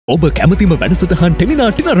ඔබ කැමතිම වැඩසටහන්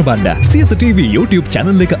ටෙලිනාට්‍ය නරඹන්න SiyathaTV YouTube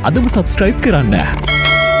channel එක අදම subscribe කරන්න.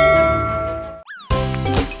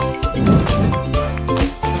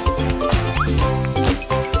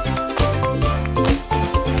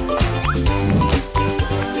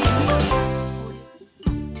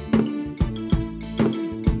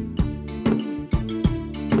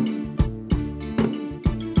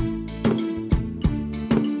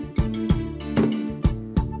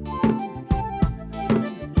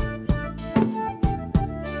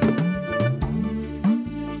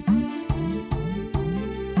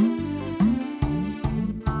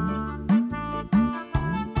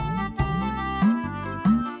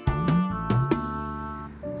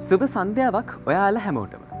 සුබ සන්ධ්‍යාවක් ඔයාලා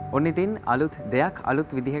හැමෝටම. ඔන්න ඉතින් අලුත් දෙයක් අලුත්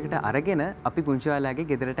විදිහකට අරගෙන අපි පුංචි ඔයාලගේ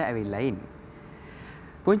ගෙදරට ඇවිල්ලා ඉන්නේ.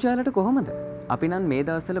 පුංචි ඔයාලට කොහොමද? අපි නම් මේ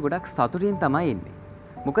දවස්වල ගොඩක් සතුටින් තමයි ඉන්නේ.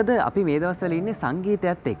 මොකද අපි මේ දවස්වල ඉන්නේ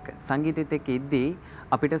සංගීතයත් එක්ක. සංගීතෙත් එක්ක ඉද්දී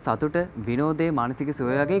අපිට සතුට, විනෝදය, මානසික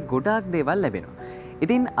සුවය වගේ ගොඩාක් දේවල් ලැබෙනවා.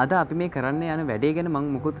 ඉතින් අද අපි මේ කරන්න යන වැඩේ ගැන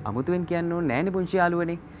මම මුකුත් අමුතුවෙන් කියන්න ඕනේ නෑනේ පුංචි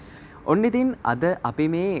යාළුවනේ. ඔන්න ඉතින් අද අපි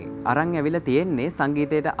මේ අරන් ඇවිල්ලා තියෙන්නේ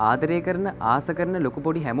සංගීතයට ආදරය කරන ආස කරන ලොකු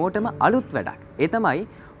පොඩි හැමෝටම අලුත් වැඩක්. ඒ තමයි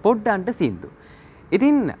පොඩ්ඩන්ට සින්දු.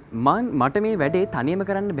 ඉතින් මට මේ වැඩේ තනියම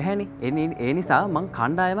කරන්න බැහැනේ. ඒ නිසා මං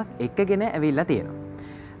කණ්ඩායමක් එක්කගෙන ඇවිල්ලා තියෙනවා.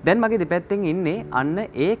 දැන් මගේ දෙපැත්තෙන් ඉන්නේ අන්න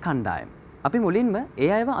ඒ කණ්ඩායම. අපි මුලින්ම ඒ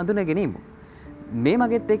අයව අඳුනගෙන ඉමු. මේ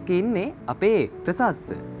මගෙත් එක්ක ඉන්නේ අපේ ප්‍රසාද්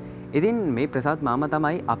සර්. ඉතින් මේ ප්‍රසාද් මාමා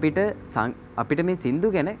තමයි අපිට මේ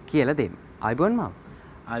සින්දු ගැන කියලා දෙන්නේ. ආයිබෝන් මාමා.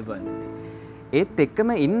 ඒත් එක්කම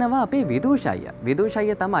ඉන්නවා අපේ විදූෂය.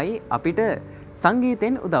 විදූෂය තමයි අපිට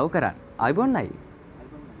සංගීතෙන් උදව් කරන්නේ. ආයිබෝන් අය.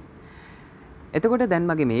 එතකොට දැන්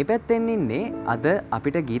මගේ මේ පැත්තෙන් ඉන්නේ අද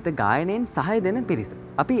අපිට ගීත ගායනයෙන් සහාය දෙන පිරිස.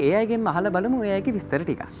 අපි ඒ අයගෙන් අහලා බලමු ඒ අයගේ විස්තර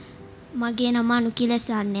ටික. මගේ නම අනුකිල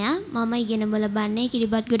සර්ණයා. මම ඉගෙනම ලබන්නේ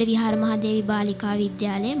කිරිබත්ගොඩ විහාර මහදේවි බාලිකා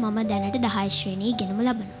විද්‍යාලයේ. මම දැනට 10 ශ්‍රේණියේ ඉගෙනම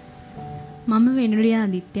ලබනවා. මම වෙනුරිය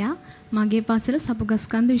ආදිත්‍යා. මගේ පාසල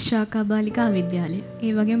සපුගස්කන්ධ විශාඛා බාලිකා විද්‍යාලය.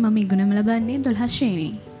 ඒ වගේම මම ඉගෙනම ලබන්නේ 12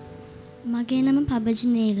 ශ්‍රේණියේ. මගේ නම පබජි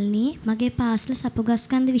නේල්නී. මගේ පාසල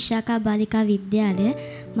සපුගස්කන්ධ විශාඛා බාලිකා විද්‍යාලය.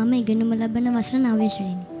 මම ඉගෙනම ලබන වසර 9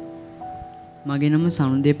 ශ්‍රේණියේ. මගේ නම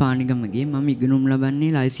සනුදේ පානිගමගේ. මම ඉගෙනුම්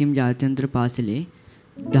ලබන්නේ ලයිසියම් ජාත්‍යන්තර පාසලේ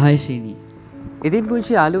 10 ශ්‍රේණියේ. ඉතින්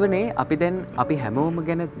පුංචි යාළුවනේ අපි හැමෝම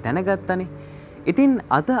ගැන දැනගත්තනේ. ඉතින්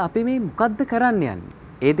අද අපි මේ මොකද්ද කරන්න යන්නේ?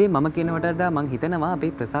 ඒ දේ මම කියනවට වඩා මං හිතනවා අපේ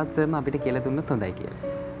ප්‍රසාද් සර්ම අපිට කියලා දුන්නොත් හොඳයි කියලා.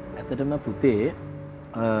 ඇත්තටම පුතේ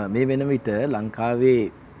මේ වෙන විට ලංකාවේ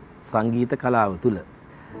සංගීත කලාව තුළ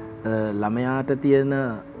ළමයාට තියෙන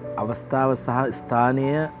අවස්ථාව සහ ස්ථානය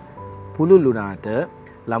පුළුල් වුණාට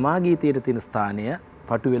ළමා ගීතයට තියෙන ස්ථානය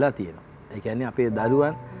පටු වෙලා තියෙනවා. ඒ කියන්නේ අපේ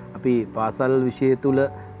දරුවන් අපි පාසල් විෂය තුළ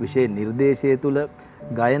විෂය නිර්දේශය තුළ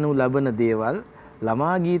ගයනු ලබන දේවල්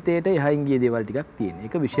ළමා ගීතයට එහයින් ගිය දේවල් ටිකක් තියෙන.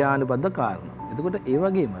 ඒක විෂයානුබද්ධ කාරණා. එතකොට ඒ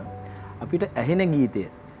වගේම අපිට ඇහෙන ගීතය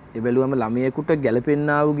ඒ බැලුවම ළමයෙකුට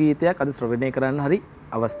ගැළපෙන්නා වූ ගීතයක් අද ශ්‍රවණය කරන්න හරි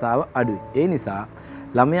අවස්ථාව අඩුයි. ඒ නිසා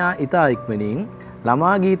ළමයා ඉතා ඉක්මනින්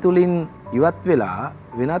ළමා ගීත වලින් ඉවත් වෙලා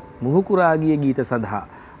වෙනත් මුහුකුරා ගිය ගීත සඳහා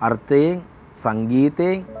අර්ථයෙන්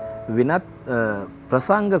සංගීතයෙන් වෙනත්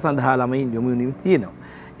ප්‍රසංග සඳහා ළමයින් යොමු වෙමින් තියෙනවා.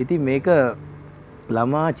 ඉතින් මේක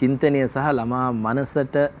ළමා චින්තනය සහ ළමා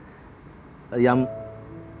මනසට යම්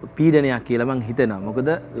පීඩනයක් කියලා මං හිතනවා. මොකද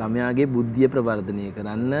ළමයාගේ බුද්ධිය ප්‍රවර්ධනය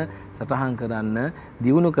කරන්න, සටහන් කරන්න,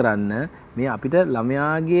 දියුණු කරන්න මේ අපිට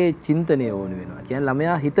ළමයාගේ චින්තනය ඕන වෙනවා. කියන්නේ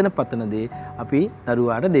ළමයා හිතන පතන දේ අපි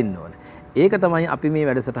දරුවාට දෙන්න ඕන. ඒක තමයි අපි මේ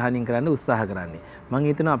වැඩසටහනින් කරන්න උත්සාහ කරන්නේ. මං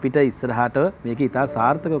හිතනවා අපිට ඉස්සරහට මේක ඉතා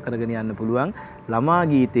සාර්ථකව කරගෙන යන්න පුළුවන්. ළමා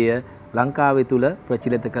ගීතය ලංකාවේ තුල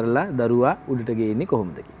ප්‍රචලිත කරලා දරුවා උඩට ගේන්නේ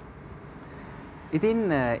කොහොමද කියලා. ඉතින්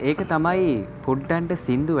ඒක තමයි පොඩ්ඩන්ට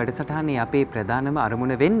සින්දු වැඩසටහනේ අපේ ප්‍රධානම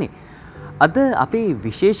අරමුණ වෙන්නේ. අද අපේ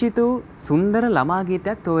විශේෂිත සුන්දර ළමා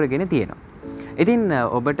ගීතයක් තෝරගෙන තියෙනවා. ඉතින්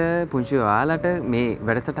ඔබට පුංචි ඔයාලට මේ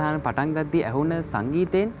වැඩසටහන පටන් ගද්දී ඇහුණ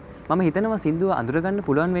සංගීතයෙන් මම හිතනවා සින්දුව අඳුරගන්න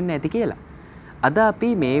පුළුවන් වෙන්න ඇති කියලා. අද අපි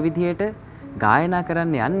මේ විදිහට ගායනා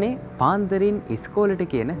කරන්න යන්නේ පාන්දරින් ඉස්කෝලේට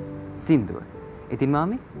කියන සින්දුව. ඉතින්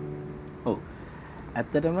මාමේ ඔව්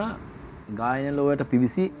ඇත්තටම ගායන ලෝකයට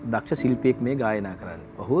පිවිසි දක්ෂ ශිල්පියෙක් මේ ගායනා කරන්නේ.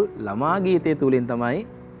 ඔහු ළමා ගීතය තුලින් තමයි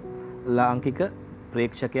ලාංකික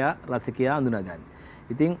ප්‍රේක්ෂකයා රසිකයා අඳුනගන්නේ.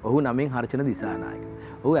 ඉතින් ඔහු නමින් හර්ෂණ දිසානායක.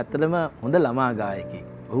 ඔහු ඇත්තටම හොඳ ළමා ගායකයෙක්.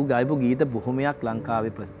 ඔහු ගායපු ගීත බොහොමයක්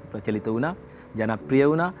ලංකාවේ ප්‍රචලිත වුණා, ජනප්‍රිය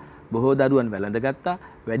වුණා. බොහෝ දරුවන් වැළඳගත්තා,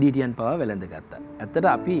 වැඩිහිටියන් පවා වැළඳගත්තා.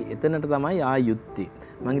 ඇත්තට අපි එතනට තමයි ආ යුත්තේ.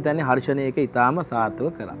 මම හිතන්නේ හර්ෂණය එක ඉතාම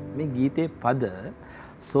සාර්ථක කරා. මේ ගීතේ පද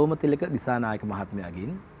සෝමතිලක දිසානායක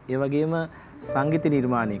මහත්මයාගෙන් ඒ වගේම සංගීත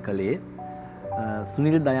නිර්මාණය කළේ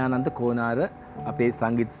සුනිල් දයානන්ද කෝනාර අපේ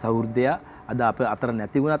සංගීත සහෘදයා අද අප අතර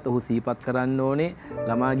නැති වුණත් ඔහු සිහිපත් කරන්න ඕනේ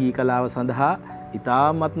ළමා ගී කලාව සඳහා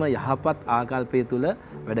ඉතාමත්ම යහපත් ආකල්පය තුළ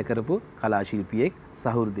වැඩ කරපු කලා ශිල්පියෙක්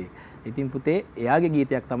සහෘදයෙක්. ඉතින් පුතේ එයාගේ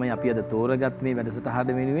ගීතයක් තමයි අපි අද තෝරගත් මේ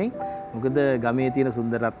වැඩසටහන වෙනුවෙන්. මොකද ගමේ තියෙන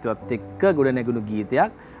සුන්දරත්වයත් එක්ක ගොඩ නැගුණු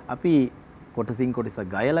ගීතයක්. අපි කොටසින් කොටස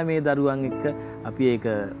ගයලා මේ දරුවන් එක්ක අපි ඒක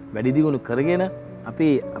වැඩි දියුණු කරගෙන අපි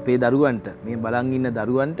අපේ දරුවන්ට මේ බලන් ඉන්න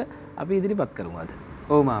දරුවන්ට අපි ඉදිරිපත් කරමු අද.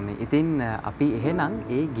 ඔව් මාමේ. ඉතින් අපි එහෙනම්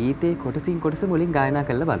ඒ ගීතේ කොටසින් කොටස මුලින් ගායනා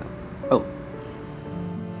කරලා බලමු. ඔව්.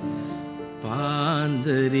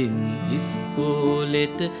 පාන්දරින්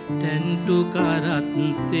ඉස්කෝලෙට ටැන්ටු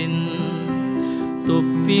කරත්තෙන්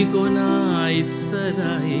තොප්පි ගොනා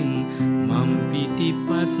ඉස්සරහින් මම්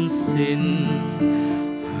පිටිපස්සෙන්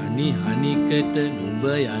හනි හනිකට නුඹ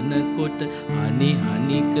යනකොට හනි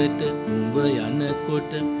හනිකට නුඹ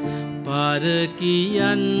යනකොට පාර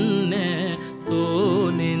කියන්නේ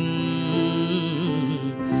තෝනෙන්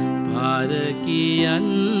පාර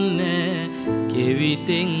කියන්නේ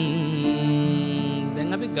කෙවිටෙන්.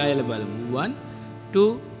 දැන් අපි ගයලා බලමු. 1 2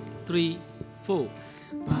 3 4.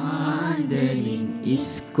 පාන්දරින්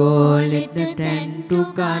ඉස්කෝලෙට ටැන්ටු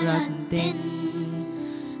කරත්තෙන්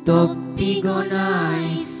තොප්පි ගොනා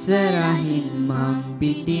ඉස්සරහින් මං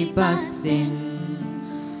පිටිපස්සෙන්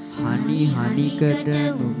හනි හනිකට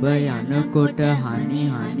නුඹ යනකොට හනි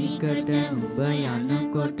හනිකට නුඹ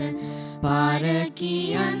යනකොට පාර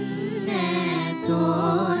කියන්නේ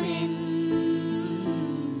තෝනෙන්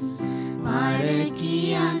පාර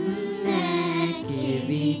කියන්නේ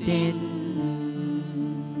කෙවිතෙන්.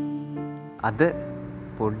 අද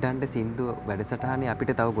පොඩ්ඩන්ට සින්දු වැඩසටහනේ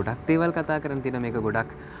අපිට තව ගොඩක් දේවල් කතා කරන්න තියෙනවා. මේක ගොඩක්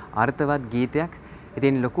අර්ථවත් ගීතයක්.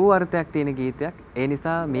 ඉතින් ලොකු අර්ථයක් තියෙන ගීතයක්. ඒ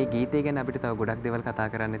නිසා මේ ගීතය ගැන අපිට තව ගොඩක් දේවල් කතා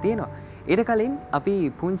කරන්න තියෙනවා. ඊට කලින් අපි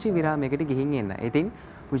පුංචි විරාමයකට ගිහින් එන්න. ඉතින්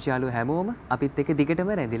පුංචි යාළුවෝ හැමෝම අපිත් එක්ක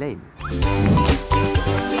දිගටම රැඳිලා ඉන්න.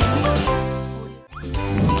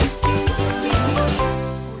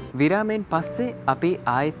 විරාමයෙන් පස්සේ අපි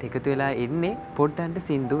ආයෙත් එකතු වෙලා ඉන්නේ පොඩ්ඩන්ට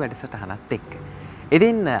සින්දු වැඩසටහනත් එක්ක.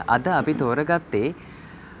 ඉතින් අද අපි තෝරගත්තේ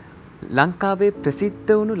ලංකාවේ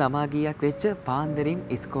ප්‍රසිද්ධ වුණු ළමා ගීයක් වෙච්ච පාන්දරින්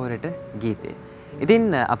ඉස්කෝලේට ගීතය. ඉතින්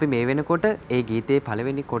අපි මේ වෙනකොට ඒ ගීතේ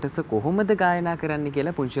පළවෙනි කොටස කොහොමද ගායනා කරන්න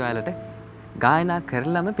කියලා පුංචි ඔයාලට ගායනා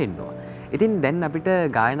කරලම පෙන්නුවා. ඉතින් දැන් අපිට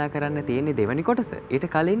ගායනා කරන්න තියෙන්නේ දෙවෙනි කොටස. ඊට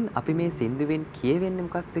කලින් අපි මේ සින්දුවෙන් කියවෙන්නේ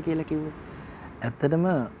මොකක්ද කියලා කිව්වේ. ඇත්තටම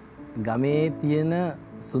ගමේ තියෙන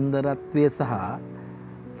සුන්දරත්වය සහ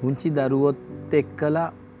පුංචි දරුවොත් එක්කලා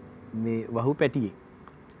මේ වහු පැටියේ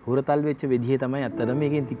හුරතල් වෙච්ච විදිහේ තමයි ඇත්තටම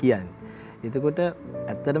මේකෙන් කියන්නේ. එතකොට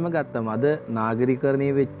ඇත්තටම ගත්තම අද නාගරිකරණය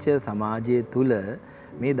වෙච්ච සමාජය තුළ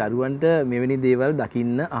මේ දරුවන්ට මෙවැනි දේවල්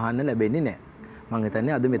දකින්න අහන්න ලැබෙන්නේ නැහැ. මම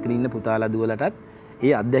හිතන්නේ අද මෙතන ඉන්න පුතාලා දුවලටත්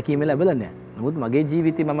ඒ අත්දැකීම ලැබලා නැහැ. නමුත් මගේ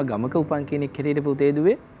ජීවිතේ මම ගමක උපන් කෙනෙක් හැටියට පුතේ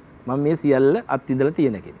දුවේ මම මේ සියල්ල අත්විඳලා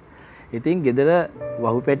තියෙන කෙනෙක්. ඉතින් ගෙදර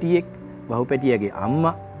වහු පැටියගේ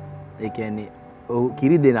අම්මා ඒ කියන්නේ ඔහු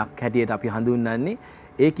කිරි දෙනක් හැටියට අපි හඳුන්වන්නේ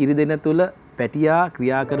ඒ කිරි දෙන තුල පැටියා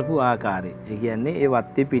ක්‍රියා කරපු ආකාරය. ඒ කියන්නේ ඒ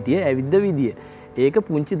වත්තේ පිටිය ඇවිද්ද විදිය. ඒක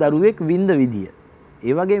පුංචි දරුවෙක් විඳ විදිය.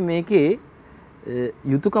 ඒ වගේ මේකේ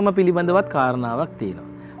යුතුයකම පිළිබඳවත් කාරණාවක් තියෙනවා.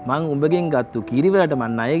 මං උඹගෙන් ගත්තු කිරි වලට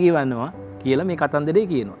මං ණය ගෙවනවා කියලා මේ කතන්දරේ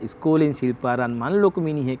කියනවා. ඉස්කෝලෙන් ශිල්පාරන් මං ලොකු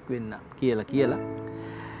මිනිහෙක් වෙන්නම් කියලා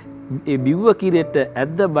ඒ බිව්ව කිරෙට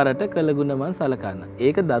ඇද්ද බරට කළගුණ මං සලකන්න.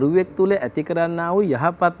 ඒක දරුවෙක් තුල ඇති කරන්නා වූ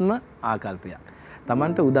යහපත්ම ආකල්පයක්.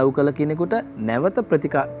 තමන්ට උදව් කළ කෙනෙකුට නැවත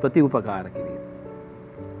ප්‍රතිඋපකාර කිරීම.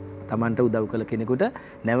 තමන්ට උදව් කළ කෙනෙකුට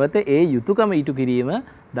නැවත ඒ යුතුයකම ඉටු කිරීම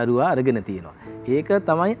දරුවා අරගෙන තියෙනවා. ඒක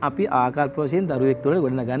තමයි අපි ආකල්ප වශයෙන් දරුවෙක් තුළ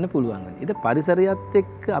ගොඩනගන්න පුළුවන් වෙන්නේ. ඊට පරිසරයත්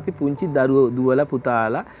එක්ක අපි පුංචි දරුවෝ දුවලා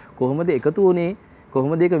පුතාලා කොහොමද එකතු වුනේ?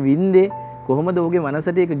 කොහොමද ඒක වින්දේ? කොහොමද ඔහුගේ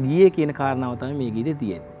මනසට ඒක ගියේ කියන කාරණාව තමයි මේ ගීතේ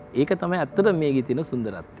තියෙන්නේ. ඒක තමයි ඇත්තටම මේ ගීතේ තියෙන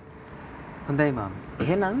සුන්දරත්වය. හොඳයි මාම.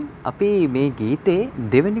 එහෙනම් අපි මේ ගීතේ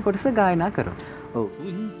දෙවෙනි කොටස ගායනා කරමු. ඔව්.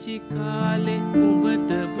 පුංචි කාලේ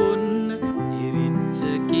උඹට බොන්න ඉරිච්ච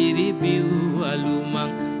කිරි බිව්වලු මං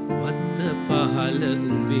වත්ත පහල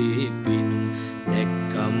උඹේ පිණුම්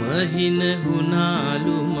දැක්කම හින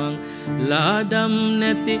හුනාලු මං ලාඩම්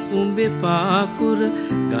නැති උඹේ පාකුර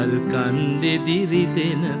ගල් කන්දේ දිරි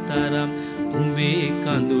දෙන තරම් උඹේ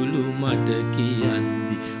කඳුළු මට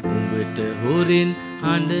කියද්දි උඹට හොරෙන්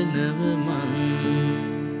අඬනව මං.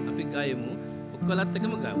 අපි ගයමු ඔක්කොලත්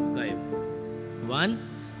එකම ගයමු. 1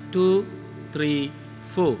 2 3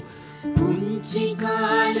 4. පුංචි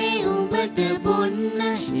කාලේ උඹට බොන්න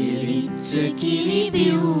ඉරිච්ච කිරි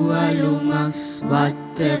බිව්වලු මං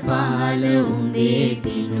වත්ත පහල උඹේ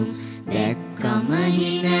පිණුම් දැක්කම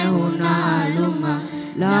හින හුනාලු මං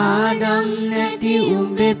ලාඩම් නැති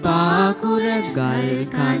උඹේ පාකුර ගල්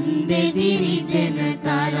කන්දේ දිරි දෙන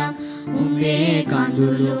තරම් උඹේ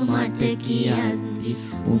කඳුළු මට කියද්දි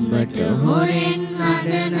උඹට හොරෙන්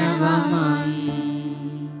අඬනවා මං.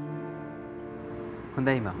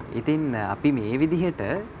 හොඳයි මම. ඉතින් අපි මේ විදිහට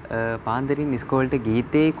පාන්දරින් ඉස්කෝලේට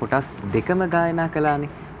ගීතේ කොටස් දෙකම ගායනා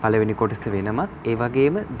කළානේ. පළවෙනි කොටස වෙනමත් ඒ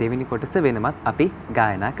වගේම දෙවෙනි කොටස වෙනමත් අපි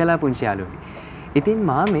ගායනා කළා පුංචි යාළුවනි. ඉතින්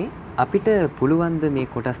මාමේ අපිට පුළුවන් ද මේ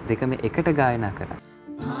කොටස් දෙකම එකට ගායනා කරන්න?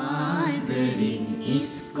 පාන්දරින්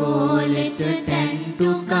ඉස්කෝලේට ටැන්ටු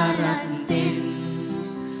කරත්තෙන්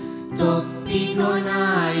තොප්පි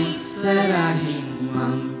ගොනා ඉස්සරහින්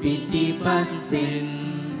මං පිටිපස්සෙන්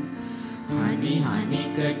හනි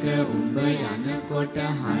හනිකට උඹ යනකොට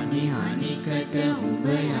හනි හනිකට උඹ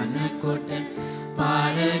යනකොට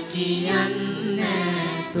පාර කියන්නේ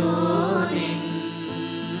තෝරෙන්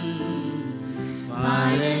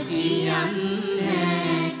පාර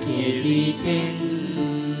කියන්නේ කෙවිතෙන්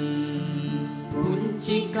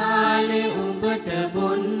පුංචි කාලේ උඹට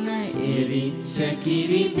බොන්න එරිච්ච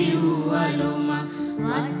කිරි බිව්වලුම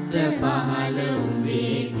වත්ත පහල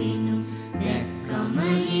උඹේ පිනු දැක්කම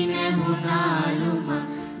හිනහුණාලුම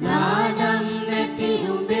ලාඩම් නැති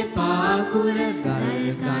උඹේ පාකුර ගල්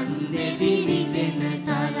කන්දේ දිරිගෙන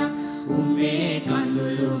තරම් උඹේ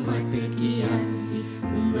කඳුළු මට කියද්දි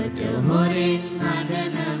උඹට හොරෙන්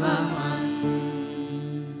අඬනවා මං.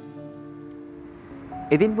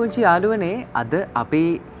 ඉතින් පුංචි යාළුවනේ අද අපි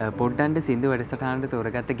පොඩ්ඩන්ට සින්දු වැඩසටහනට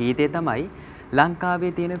තෝරගත්ත ගීතය තමයි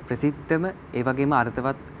ලංකාවේ තියෙන ප්‍රසිද්ධම ඒ වගේම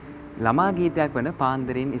අර්ථවත් ළමා ගීතයක් වන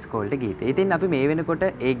පාන්දරින් ඉස්කෝලේට ගීතය. ඉතින් අපි මේ වෙනකොට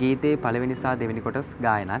ඒ ගීතේ පළවෙනි සහ දෙවෙනි කොටස්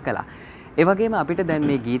ගායනා කළා. ඒ වගේම අපිට දැන්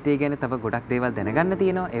මේ ගීතය ගැන තව ගොඩක් දේවල් දැනගන්න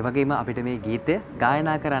තියෙනවා. ඒ වගේම අපිට මේ ගීතය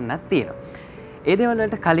ගායනා කරන්නත් තියෙනවා. ඒ දේවල්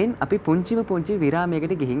වලට කලින් අපි පුංචි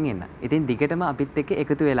විරාමයකට ගිහින් එන්න. ඉතින් දිගටම අපිත් එක්ක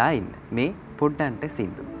එකතු වෙලා ඉන්න. මේ පොඩ්ඩන්ට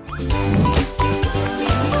සින්දු.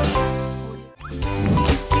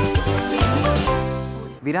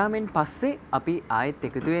 විරාමෙන් පස්සේ අපි ආයෙත්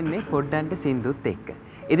එකතු වෙන්නේ පොඩ්ඩන්ට සින්දුත් එක්ක.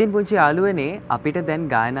 ඉතින් පුංචි යාළුවනේ අපිට දැන්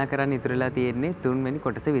ගායනා කරන්න ඉතුරුලා තියෙන්නේ තුන්වෙනි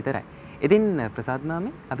කොටස විතරයි. ඉතින් ප්‍රසාද්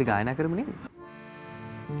මාමේ අපි ගායනා කරමු නේද?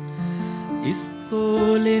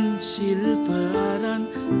 ඉස්කෝලෙන් ශිල්ප අරන්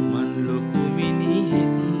මන් ලොකු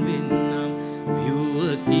මිනිහෙක් වෙන්නම් බිව්ව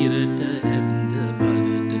කිරට ඇඳ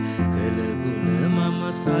බරට කළගුණ මම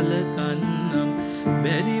සලකන්නම්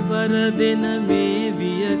බැරි බර දෙන මේ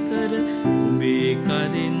විය කර උඹේ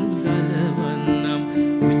කරෙන් ගලවන්නම්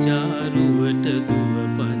උජාරුවට දුව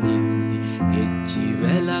පනිද්දි ගෙච්චි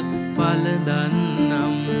වැලක්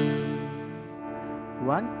පලදන්නම්.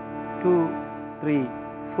 1 2 3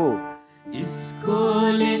 4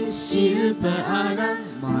 ඉස්කෝලෙන් ශිල්ප අරන්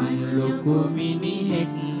මං ලොකු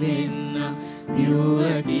මිනිහෙක් වෙන්නම් බිව්ව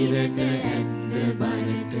කිරට ඇඳ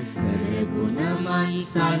බරට කළගුණ මං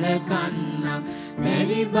සලකන්නම්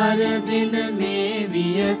බැරි බර දෙන මේ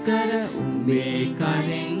විය කර උඹේ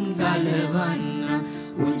කරෙන් ගලවන්නම්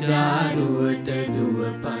උජාරුවට දුව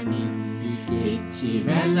පනිද්දි ගෙච්චි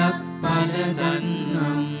වැලක්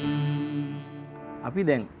පලදන්නම්. අපි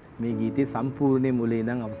දැන් මේ ගීතේ සම්පූර්ණයේ මුල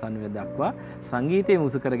ඉඳන් අවසන් වෙන දක්වා සංගීතය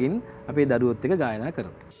මුසු කරගෙන අපේ දරුවොත් එක්ක ගායනා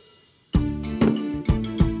කරමු.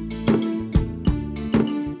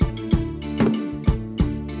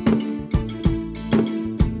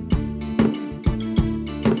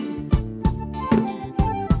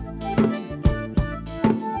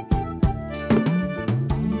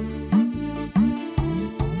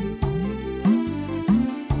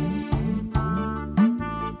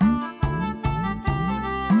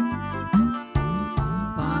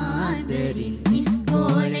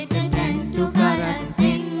 ඉස්කෝලෙට ටැන්ටු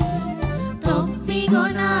කරත්තෙන් තොප්පි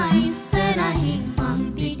ගොනා ඉස්සරහින් මං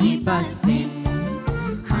පිටිපස්සෙන්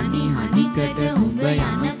හනි හනිකට උඹ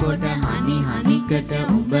යනකොට හනි හනිකට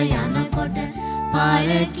උඹ යනකොට පාර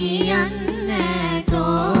කියන්නේ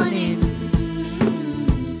තෝරෙන්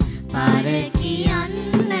පාර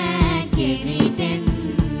කියන්නේ කෙවිතෙන්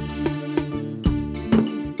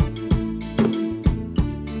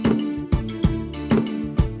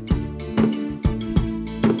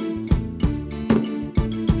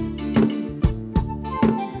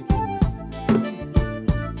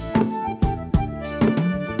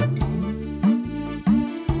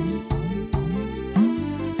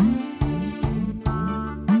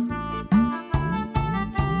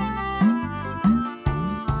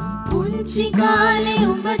පුංචි කාලේ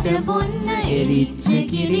උඹට බොන්න එරිච්ච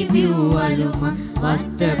කිරි බිව්වලුම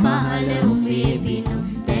වත්ත පහල උඹේ බිනු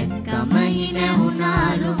දැක්කම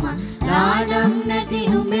හිනහුණාලුම ලාඩම් නැති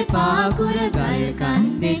උඹේ පාකුර ගල්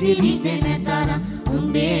කන්දේ දිරිදෙන තරම්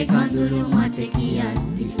උඹේ කඳුළු මට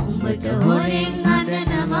කියද්දි උඹට හොරෙන්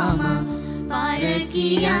අඬනවා මං පාර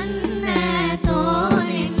කියන්නේ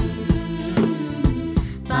තෝරෙන්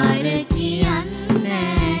පාර කියන්නේ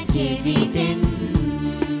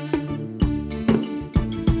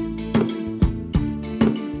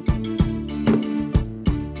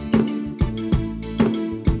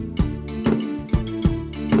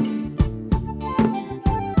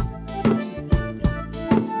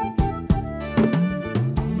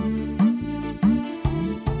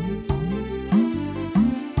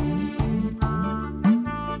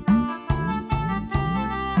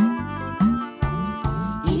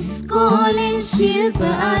ඉස්කෝලෙන් ශිල්ප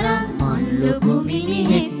අරන් මන් ලොකු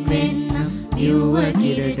මිනිහෙක් වෙන්නම් යුව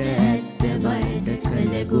කිරට ඇත්ත බයට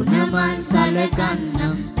කළ ගුණ මන්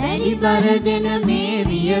සලකන්නම් බැරි බර දෙන මේ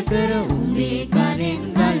විය කර උඹේ කරෙන්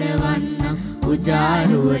ගලවන්නම්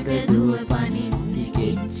උජාරුවට දුව පනින්දි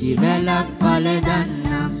කෙච්චි වැලක්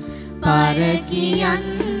පලදන්නම් පාර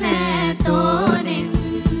කියන්නේ තෝනෙන්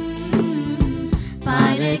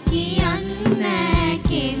පාර කියන්නේ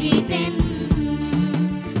කෙවිතෙන්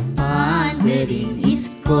පාන්දරින්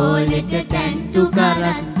ඉස්කෝලෙට තැන්ටු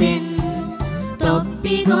කරත්තෙන්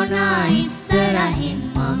තොප්පි ගොනා ඉස්සරහින්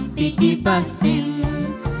මං පිටිපස්සෙන්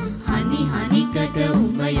හනි හනිකට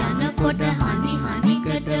උඹ යනකොට හනි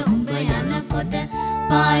හනිකට උඹ යනකොට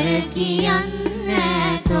පාර කියන්නේ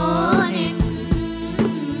තෝනෙන්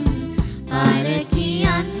පාර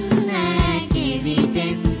කියන්නේ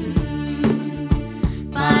කෙවිතෙන්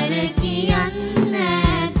පාර කියන්නේ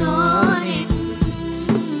තෝනෙන්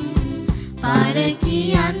පාර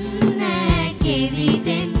කියන්නේ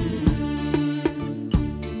කෙවිතෙන්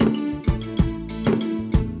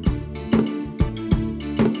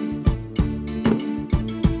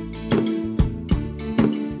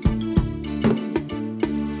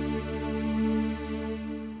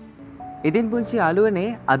ඉතින් පුංචි යාළුවනේ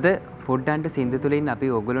අද පොඩ්ඩන්ට සින්දු තුළින් අපි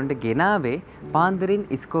ඔයගොල්ලන්ට ගෙනාවේ පාන්දරින්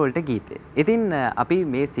ඉස්කෝලට ගීතය. ඉතින් අපි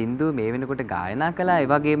මේ සින්දුව මේ වෙනකොට ගායනා කළා. ඒ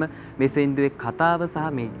වගේම මේ සින්දුවේ කතාව සහ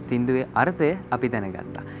මේ සින්දුවේ අර්ථය අපි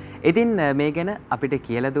දැනගත්තා. ඉතින් මේ ගැන අපිට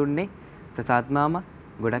කියලා දුන්නේ ප්‍රසාද් මාමා.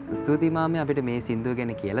 ගොඩක් ස්තුතියි මාමේ අපිට මේ සින්දුව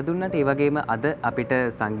ගැන කියලා දුන්නට. ඒ වගේම අද අපිට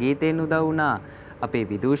සංගීතයෙන් උදව් වුණා අපේ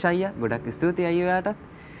විදූෂ අයියා. ගොඩක් ස්තුතියි අයියාට.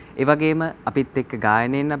 ඒ වගේම අපිත් එක්ක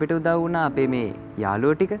ගායනයෙන් අපිට උදව් වුණා අපේ මේ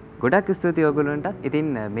යාළුවෝ ටික. ගොඩක් ස්තුතියි ඔයගොල්ලන්ට. ඉතින්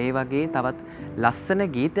මේ වගේ තවත් ලස්සන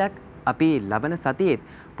ගීතයක් අපි ලබන සතියේත්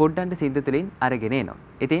පොඩ්ඩන්ට සින්දු තුළින් අරගෙන එනවා.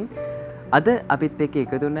 ඉතින් අද අපිත් එක්ක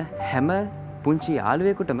එකතු වුණ හැම පුංචි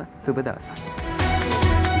යාළුවෙකුටම සුබ දවසක්.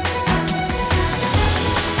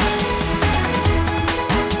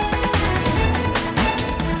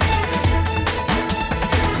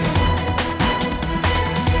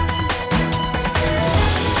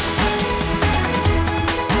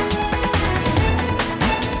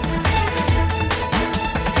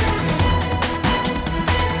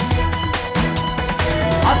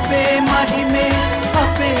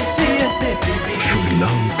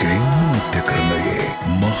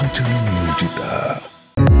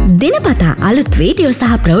 දිනපතා අලුත් වීඩියෝ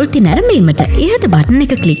සහ ප්‍රවෘත්ති නැරඹීමට ඉහත බටන්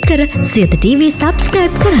එක ක්ලික් කර සියත TV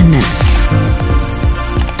සබ්ස්ක්‍රයිබ් කරන්න.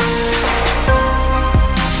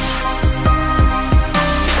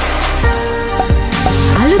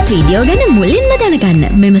 අලුත් වීඩියෝ ගැන මුලින්ම දැනගන්න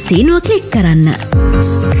මෙම සීනුව ක්ලික් කරන්න.